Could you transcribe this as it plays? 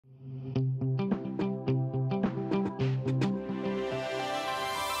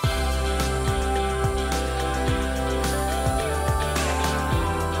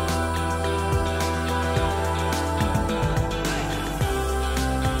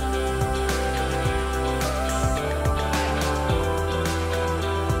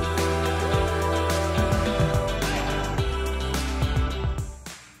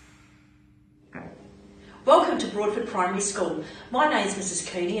Broadford Primary School. My name is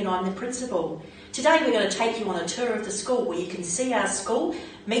Mrs. Cooney and I'm the principal. Today we're going to take you on a tour of the school where you can see our school,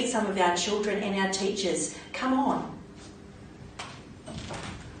 meet some of our children and our teachers. Come on.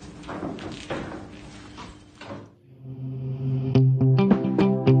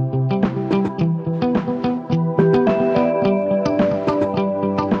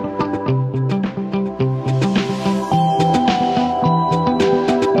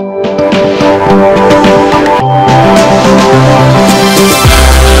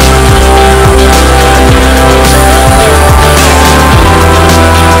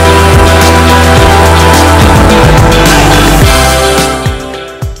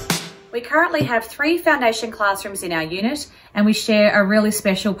 We currently have 3 foundation classrooms in our unit and we share a really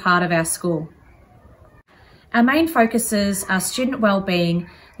special part of our school. Our main focuses are student wellbeing,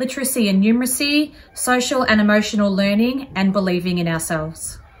 literacy and numeracy, social and emotional learning and believing in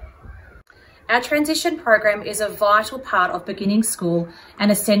ourselves. Our transition program is a vital part of beginning school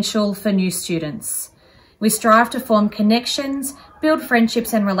and essential for new students. We strive to form connections, build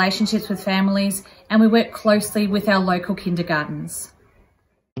friendships and relationships with families, and we work closely with our local kindergartens.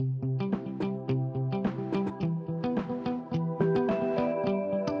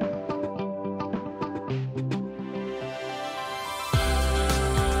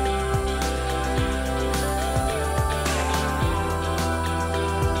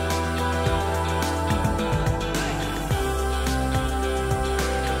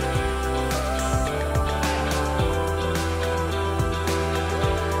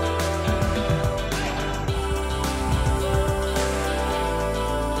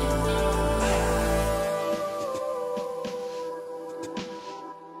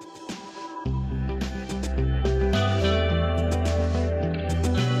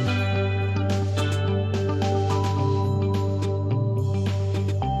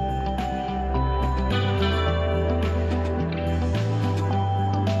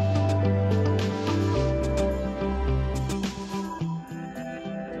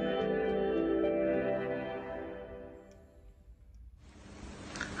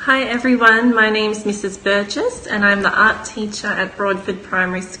 Hi everyone, my name's Mrs. Burgess and I'm the art teacher at Broadford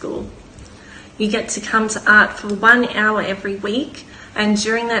Primary School. You get to come to art for 1 hour every week, and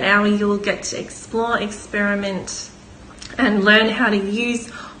during that hour you will get to explore, experiment and learn how to use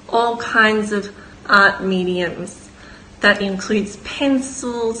all kinds of art mediums. That includes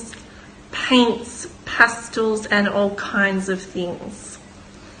pencils, paints, pastels and all kinds of things.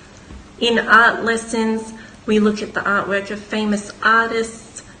 In art lessons we look at the artwork of famous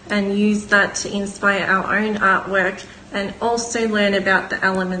artists and use that to inspire our own artwork and also learn about the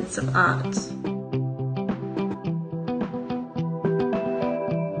elements of art.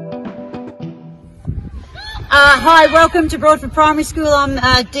 Hi, welcome to Broadford Primary School. I'm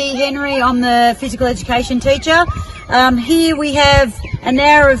Dee Henry, I'm the physical education teacher. Here we have an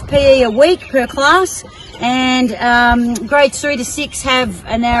hour of PE a week per class, and grades 3 to 6 have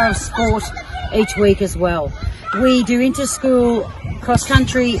an hour of sport each week as well. We do inter-school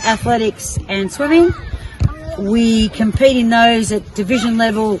cross-country, athletics and swimming. We compete in those at division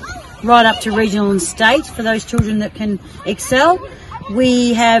level right up to regional and state for those children that can excel.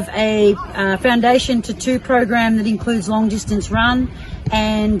 We have a foundation to 2 program that includes long distance run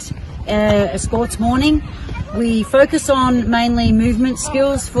and a sports morning. We focus on mainly movement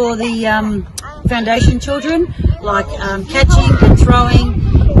skills for the foundation children, like catching and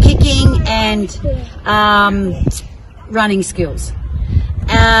throwing, kicking and running skills.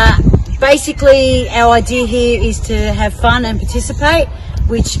 Basically our idea here is to have fun and participate,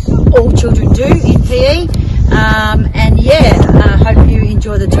 which all children do in PE, and yeah, hope you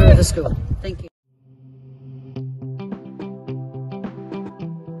enjoy the tour of the school. Thank you.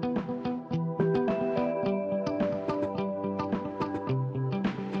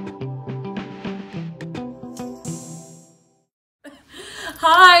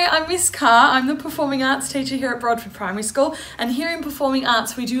 Hi, I'm Miss Carr. I'm the Performing Arts teacher here at Broadford Primary School, and here in Performing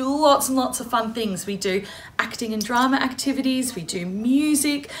Arts we do lots and lots of fun things. We do acting and drama activities, we do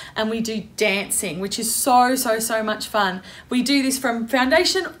music, and we do dancing, which is so much fun. We do this from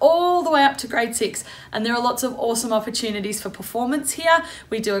foundation all the way up to grade 6, and there are lots of awesome opportunities for performance here.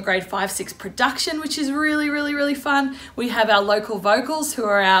 We do a grade 5-6 production, which is really fun. We have our local vocals, who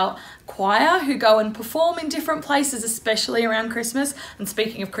are our choir, who go and perform in different places, especially around Christmas. And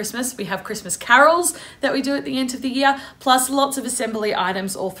speaking of Christmas, we have Christmas carols that we do at the end of the year, plus lots of assembly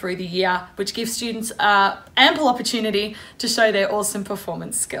items all through the year, which gives students ample opportunity to show their awesome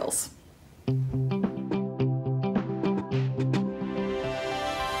performance skills.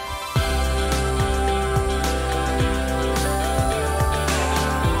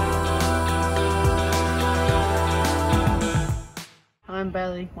 I'm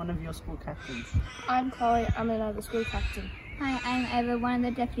Bailey, one of your school captains. I'm Chloe, I'm another school captain. Hi, I'm Eva, one of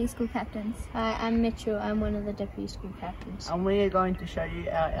the deputy school captains. Hi, I'm Mitchell, I'm one of the deputy school captains. And we are going to show you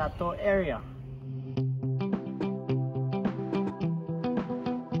our outdoor area.